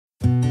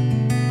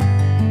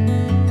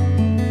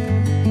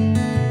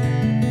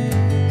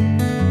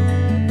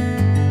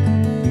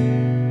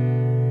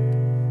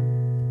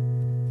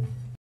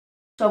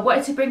So I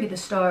wanted to bring you the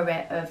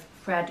story of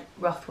Fred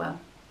Rothwell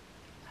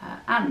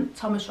and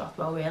Thomas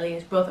Rothwell, really,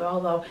 his brother,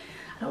 although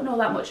I don't know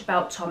that much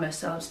about Thomas,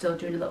 so I'm still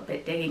doing a little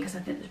bit digging because I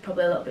think there's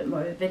probably a little bit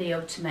more of a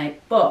video to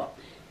make. But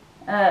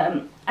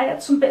I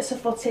had some bits of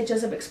footage,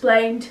 as I've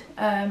explained.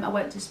 I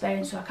went to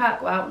Spain, so I can't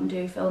go out and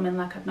do filming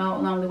like I'd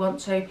normally want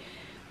to.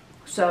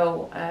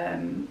 So,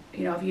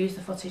 you know, I've used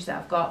the footage that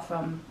I've got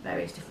from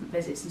various different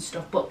visits and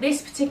stuff. But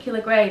this particular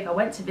grave, I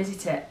went to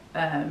visit it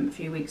a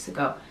few weeks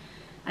ago,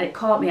 and it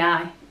caught my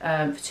eye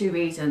for two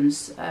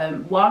reasons.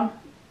 One,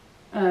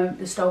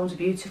 the stones are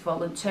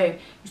beautiful, and two,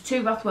 there's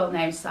two Rothwell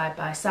names side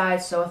by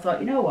side. So I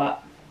thought, you know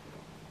what?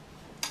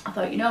 I'm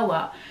going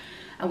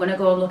to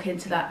go and look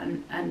into that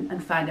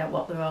and find out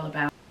what they're all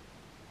about.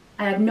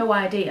 I had no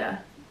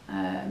idea,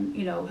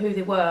 you know, who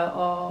they were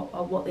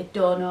or what they'd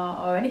done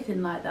or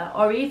anything like that,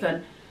 or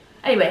even...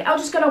 Anyway, I'll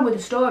just get on with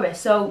the story.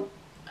 So,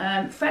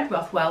 Fred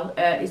Rothwell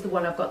is the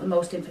one I've got the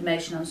most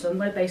information on, so I'm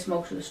going to base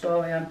most of the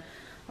story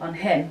on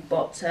him.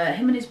 But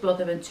him and his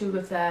brother and two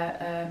of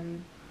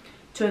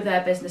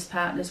their business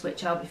partners,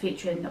 which I'll be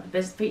featuring the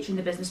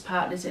business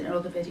partners in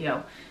another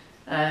video.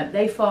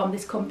 They formed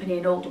this company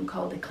in Oldham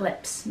called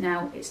Eclipse.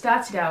 Now, it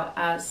started out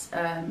as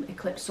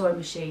Eclipse sewing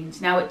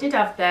machines. Now, it did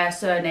have their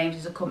surnames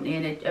as a company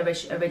in it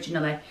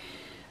originally,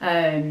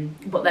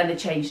 but then they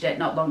changed it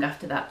not long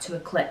after that to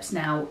Eclipse.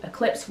 Now,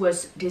 Eclipse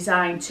was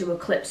designed to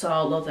eclipse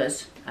all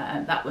others.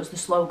 That was the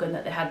slogan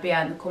that they had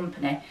behind the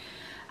company.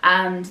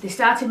 And they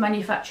started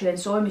manufacturing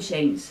sewing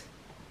machines.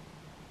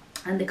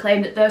 And they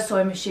claimed that their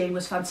sewing machine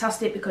was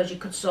fantastic because you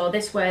could sew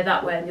this way,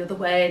 that way and the other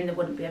way, and there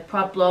wouldn't be a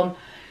problem.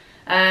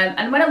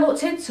 And when I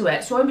looked into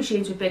it, sewing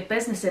machines were big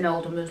business in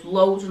Oldham. There's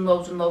loads and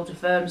loads and loads of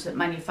firms that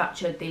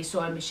manufactured these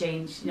sewing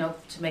machines, you know,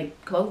 to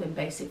make clothing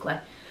basically.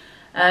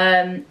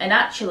 And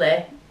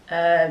actually,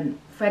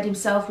 Fred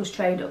himself was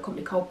trained at a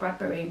company called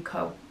Bradbury &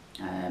 Co.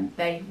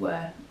 They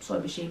were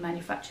sewing machine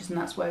manufacturers, and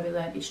that's where he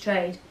learned his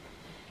trade.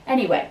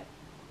 Anyway,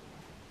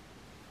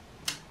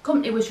 the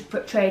company was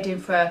trading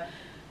for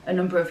a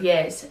number of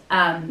years,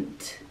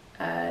 and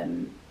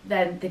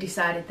then they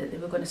decided that they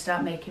were going to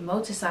start making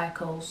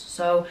motorcycles.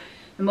 So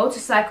the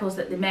motorcycles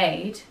that they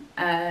made,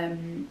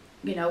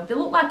 you know, they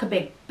look like a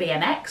big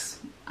BMX,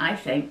 I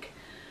think.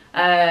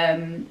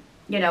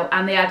 You know,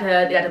 and they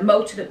had a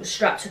motor that was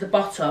strapped to the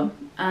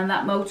bottom, and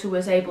that motor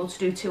was able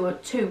to do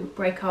two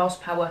brake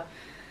horsepower.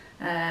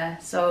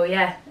 So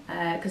yeah,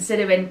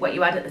 considering what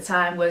you had at the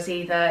time was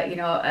either, you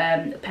know,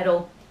 a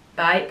pedal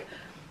bike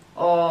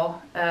or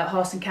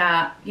horse and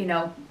cart, you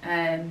know,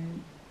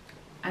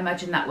 I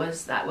imagine that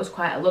was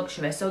quite a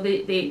luxury. So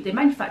they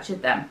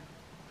manufactured them.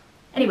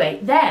 Anyway,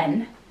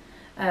 then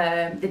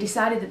they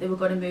decided that they were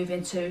going to move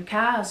into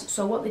cars.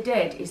 So what they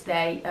did is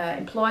they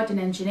employed an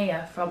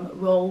engineer from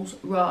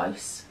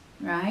Rolls-Royce,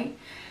 right?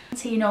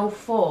 In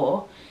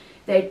 1904,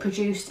 they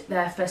produced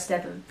their first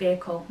ever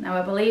vehicle. Now,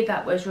 I believe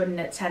that was running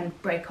at 10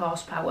 brake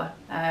horsepower.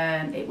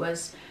 It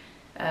was,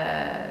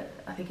 I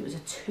think it was a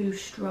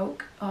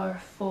 2-stroke or a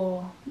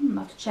 4. I'll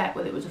have to check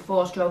whether it was a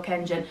 4-stroke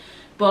engine.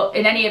 But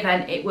in any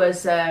event, it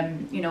was,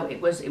 you know,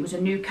 it was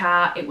a new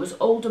car. It was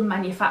Oldham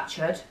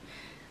manufactured.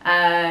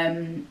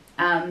 And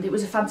it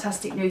was a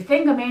fantastic new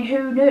thing. I mean,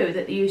 who knew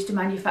that they used to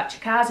manufacture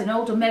cars in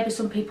Oldham? Maybe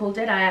some people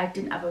did. I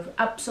didn't have an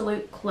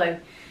absolute clue.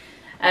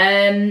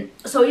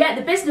 So yeah,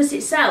 the business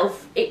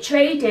itself, it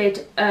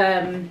traded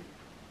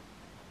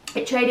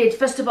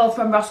first of all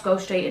from Roscoe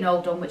Street in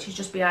Oldham, which is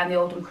just behind the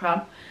Oldham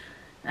Cron.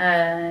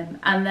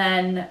 And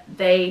then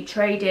they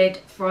traded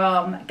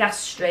from Gas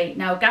Street.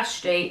 Now, Gas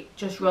Street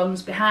just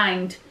runs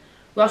behind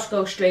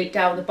Roscoe Street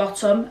down the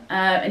bottom.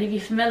 And if you're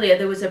familiar,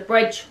 there was a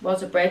bridge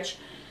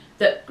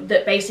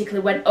that basically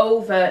went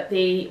over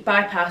the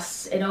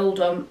bypass in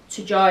Oldham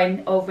to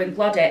join over in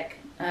Glodwick.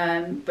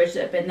 Bridge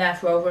that had been there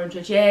for over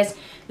 100 years.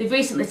 They've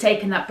recently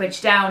taken that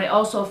bridge down. It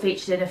also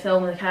featured in a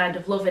film that I kind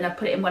of loving. I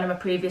put it in one of my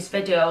previous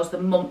videos, the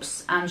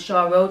Mumps and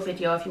Shaw Road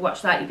video. If you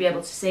watch that, you'll be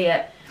able to see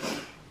it.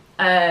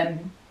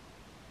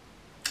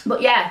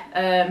 But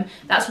yeah,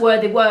 that's where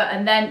they were,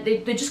 and then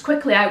they just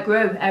quickly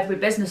outgrew every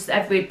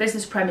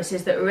business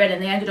premises that were in,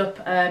 and they ended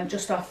up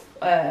just off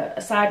a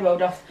side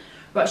road off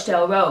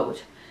Rochdale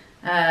Road.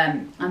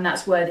 And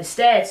that's where they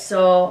stayed.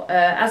 So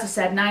as I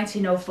said,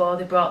 1904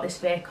 they brought this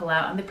vehicle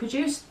out, and they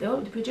produced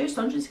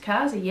hundreds of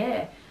cars a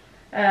year,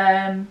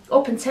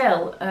 up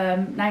until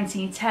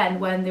 1910,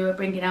 when they were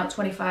bringing out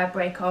 25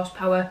 brake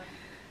horsepower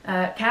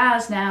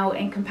cars. Now,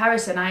 in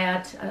comparison,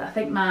 I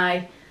think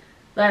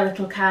their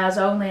little car's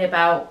only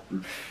about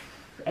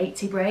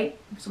 80 brake,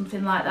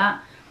 something like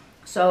that.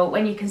 So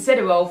when you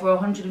consider over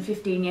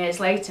 115 years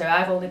later,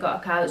 I've only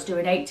got a car that's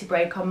doing 80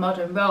 brake on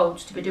modern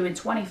roads, to be doing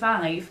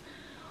 25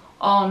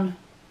 on,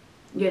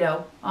 you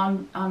know,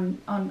 well,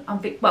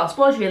 I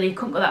suppose really you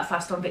couldn't go that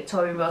fast on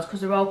Victorian roads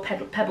because they're all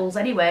pebbles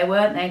anyway,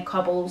 weren't they,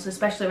 cobbles,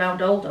 especially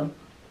around Oldham.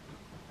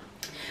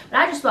 But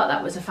I just thought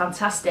that was a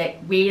fantastic,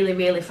 really,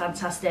 really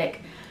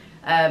fantastic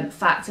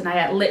fact, and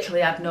I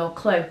literally had no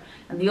clue.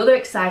 And the other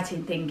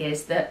exciting thing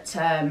is that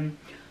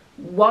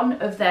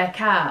one of their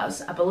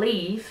cars, I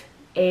believe,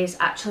 is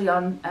actually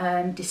on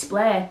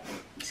display,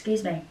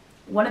 excuse me,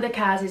 one of the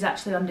cars is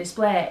actually on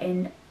display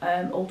in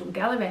Oldham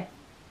Gallery,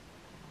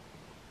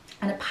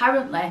 and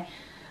apparently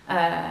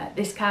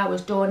this car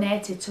was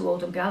donated to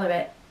Oldham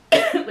Gallery,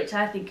 which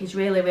I think is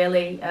really,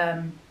 really,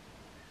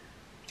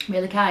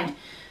 really kind,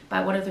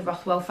 by one of the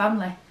Rothwell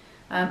family.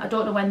 I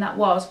don't know when that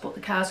was, but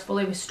the car's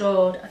fully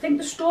restored. I think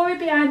the story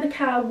behind the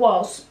car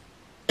was,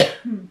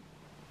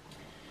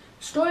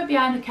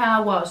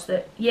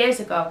 that years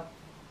ago,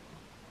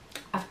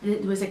 after,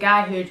 there was a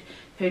guy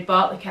who'd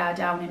bought the car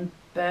down in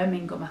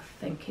Birmingham, I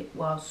think it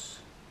was.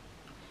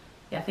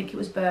 Yeah, I think it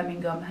was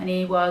Birmingham, and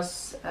he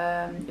was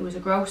a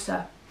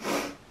grocer,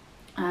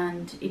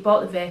 and he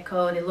bought the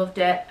vehicle and he loved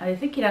it. And I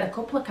think he'd had a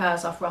couple of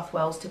cars off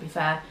Rothwells, to be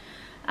fair.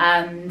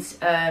 And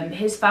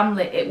his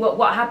family,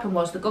 what happened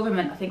was the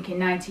government, I think in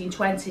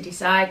 1920,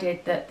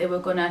 decided that they were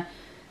going to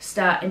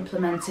start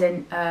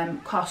implementing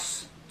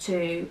costs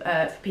to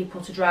for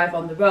people to drive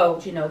on the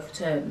road, you know,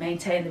 to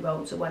maintain the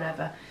roads or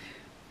whatever.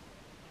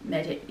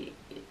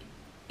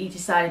 He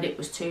decided it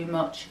was too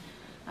much,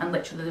 and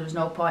literally there was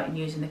no point in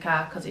using the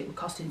car because it was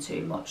costing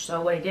too much.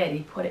 So what he did,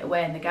 he put it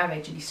away in the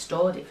garage and he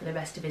stored it for the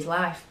rest of his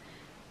life.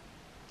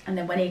 And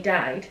then when he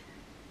died,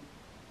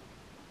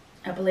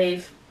 I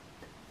believe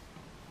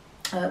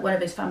one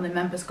of his family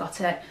members got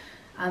it,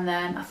 and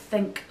then I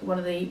think one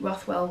of the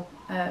Rothwell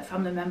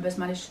family members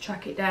managed to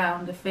track it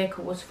down. The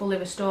vehicle was fully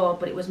restored,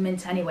 but it was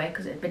mint anyway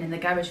because it had been in the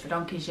garage for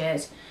donkey's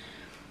years.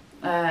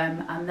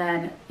 And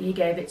then he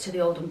gave it to the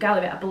Oldham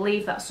Gallery. I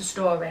believe that's the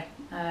story.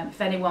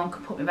 If anyone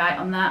could put me right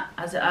on that,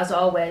 as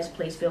always,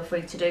 please feel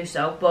free to do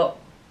so. But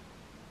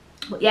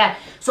yeah,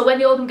 so when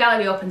the Oldham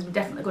Gallery opens, I'm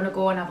definitely going to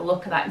go and have a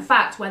look at that. In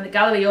fact, when the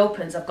gallery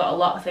opens, I've got a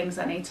lot of things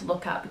I need to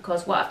look at,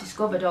 because what I've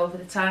discovered over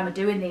the time of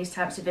doing these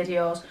types of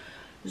videos,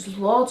 there's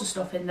loads of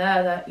stuff in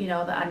there that, you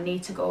know, that I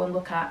need to go and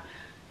look at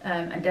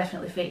and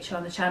definitely feature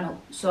on the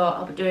channel. So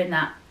I'll be doing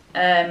that.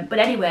 But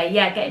anyway,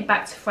 yeah, getting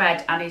back to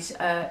Fred and his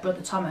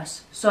brother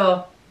Thomas.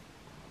 So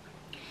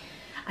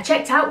I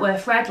checked out where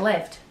Fred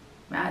lived,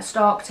 right? I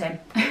stalked him.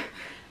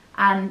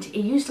 And he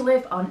used to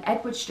live on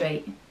Edward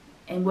Street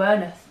in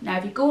Worneth. Now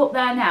if you go up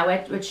there now,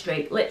 Edward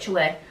Street,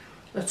 literally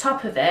the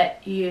top of it,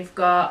 you've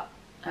got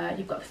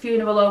the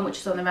funeral home, which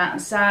is on the right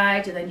hand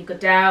side, and then you go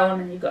down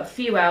and you've got a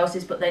few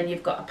houses, but then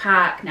you've got a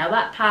park. Now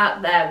that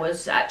park there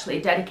was actually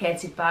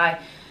dedicated by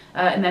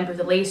a member of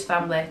the Lees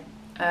family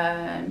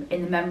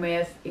in the memory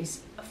of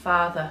his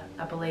father,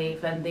 I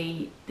believe, and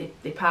the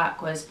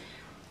park was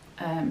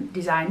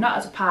designed not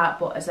as a park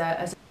but as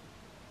a.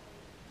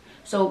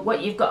 So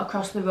what you've got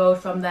across the road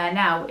from there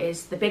now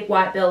is the big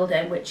white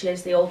building, which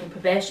is the Oldham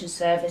Probation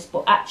Service,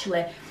 but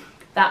actually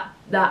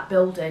that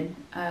building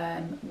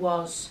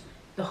was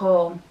the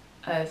home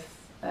of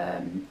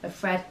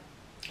Fred.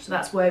 So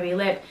that's where he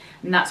lived,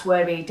 and that's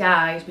where he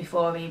died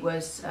before he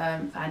was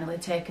finally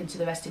taken to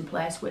the resting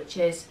place, which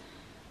is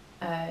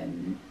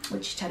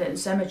Chadderton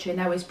Cemetery.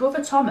 Now his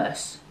brother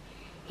Thomas,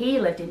 he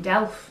lived in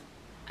Delft,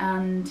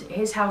 and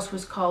his house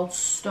was called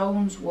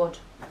Stoneswood.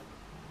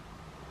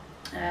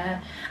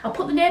 I'll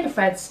put the name of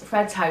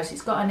Fred's house.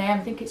 It's got a name. I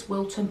think it's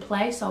Wilton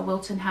Place or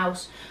Wilton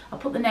House. I'll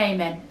put the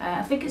name in.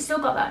 I think it's still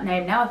got that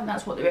name now. I think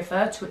that's what they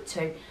refer to it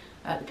to,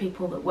 the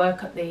people that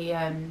work at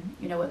the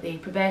you know, at the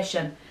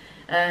probation.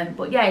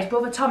 But yeah, his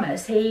brother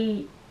Thomas,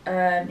 he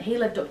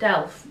lived up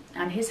Delft,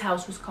 and his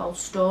house was called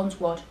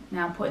Stoneswood.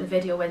 Now I'm putting the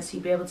video in so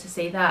you'll be able to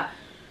see that.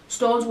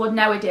 Stoneswood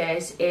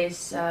nowadays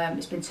is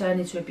it's been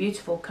turned into a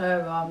beautiful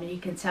care home, and you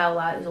can tell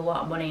that there's a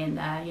lot of money in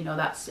there. You know,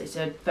 it's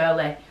a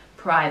fairly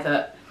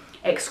private,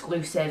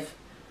 exclusive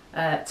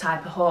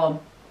type of home.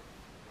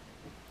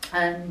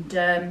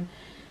 And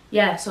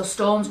yeah, so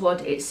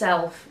Stoneswood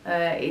itself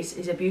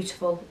is a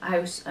beautiful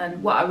house,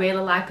 and what I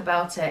really like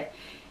about it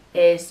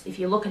is, if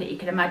you look at it, you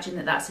can imagine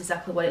that that's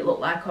exactly what it looked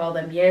like all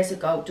them years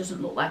ago. It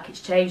doesn't look like it's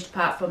changed,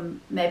 apart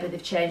from maybe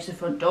they've changed the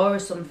front door or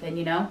something,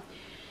 you know.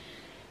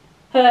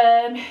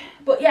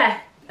 But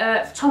yeah,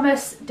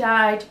 Thomas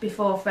died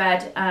before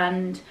Fred,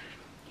 and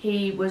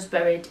he was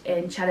buried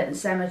in Chadderton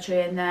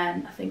Cemetery, and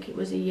then I think it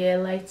was a year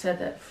later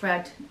that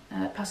Fred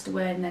passed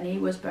away, and then he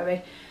was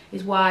buried.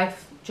 His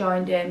wife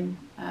joined him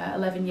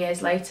 11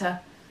 years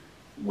later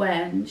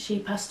when she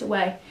passed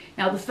away.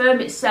 Now the firm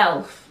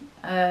itself,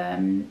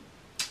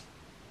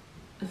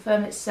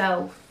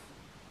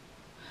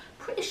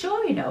 pretty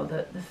sure, you know,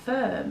 that the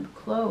firm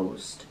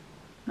closed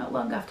not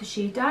long after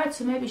she died,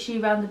 so maybe she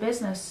ran the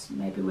business,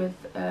 maybe with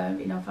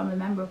you know, a family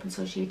member up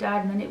until she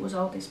died, and then it was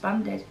all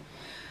disbanded.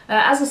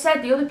 As I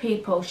said, the other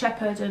people,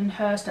 Shepherd and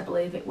Hurst, I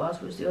believe it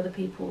was the other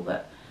people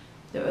that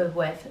were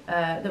with,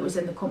 that was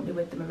in the company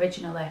with them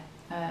originally.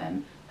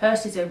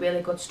 Hurst is a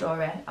really good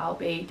story. I'll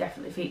be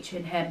definitely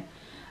featuring him.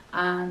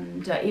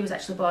 And he was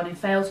actually born in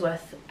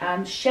Failsworth.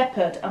 And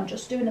Shepherd, I'm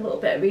just doing a little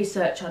bit of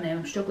research on him.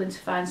 I'm struggling to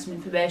find some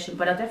information,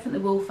 but I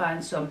definitely will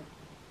find some.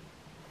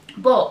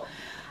 But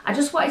I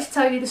just wanted to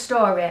tell you the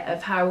story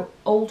of how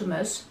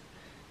Oldhamers,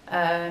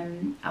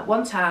 at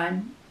one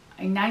time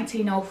in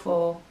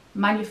 1904,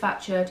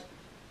 manufactured,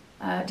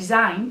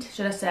 designed,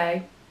 should I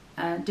say,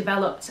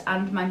 developed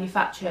and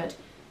manufactured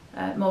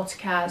motor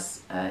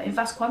cars in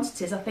vast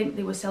quantities. I think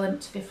they were selling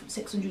up to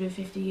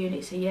 650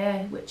 units a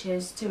year, which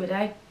is 2 a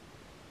day.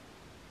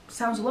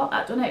 Sounds a lot,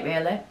 that, doesn't it,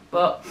 really?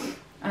 But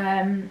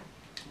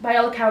by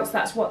all accounts,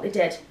 that's what they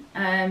did.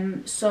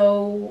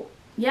 So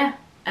yeah,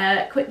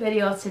 quick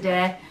video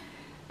today.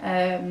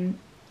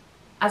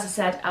 As I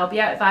said, I'll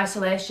be out of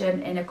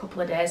isolation in a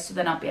couple of days, so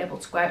then I'll be able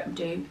to go out and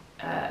do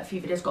a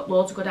few videos. I've got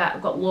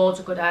loads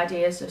of good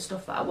ideas of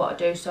stuff that I want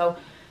to do. So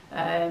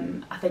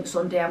I think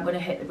Sunday I'm going to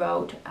hit the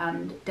road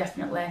and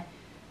definitely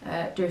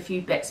do a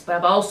few bits. But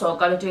I've also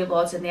got to do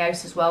loads in the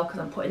house as well, because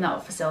I'm putting that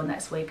up for sale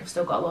next week. I've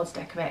still got loads of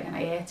decorating and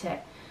I hate it.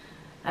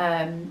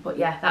 But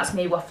yeah, that's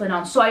me waffling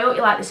on. So I hope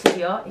you liked this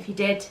video. If you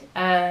did,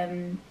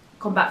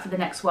 come back for the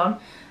next one.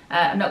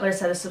 I'm not going to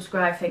say the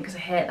subscribe thing because I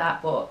hate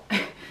that, but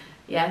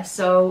yeah,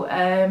 so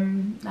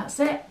that's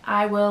it.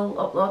 I will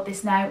upload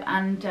this now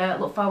and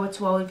look forward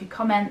to all of your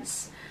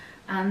comments,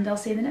 and I'll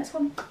see you in the next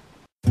one.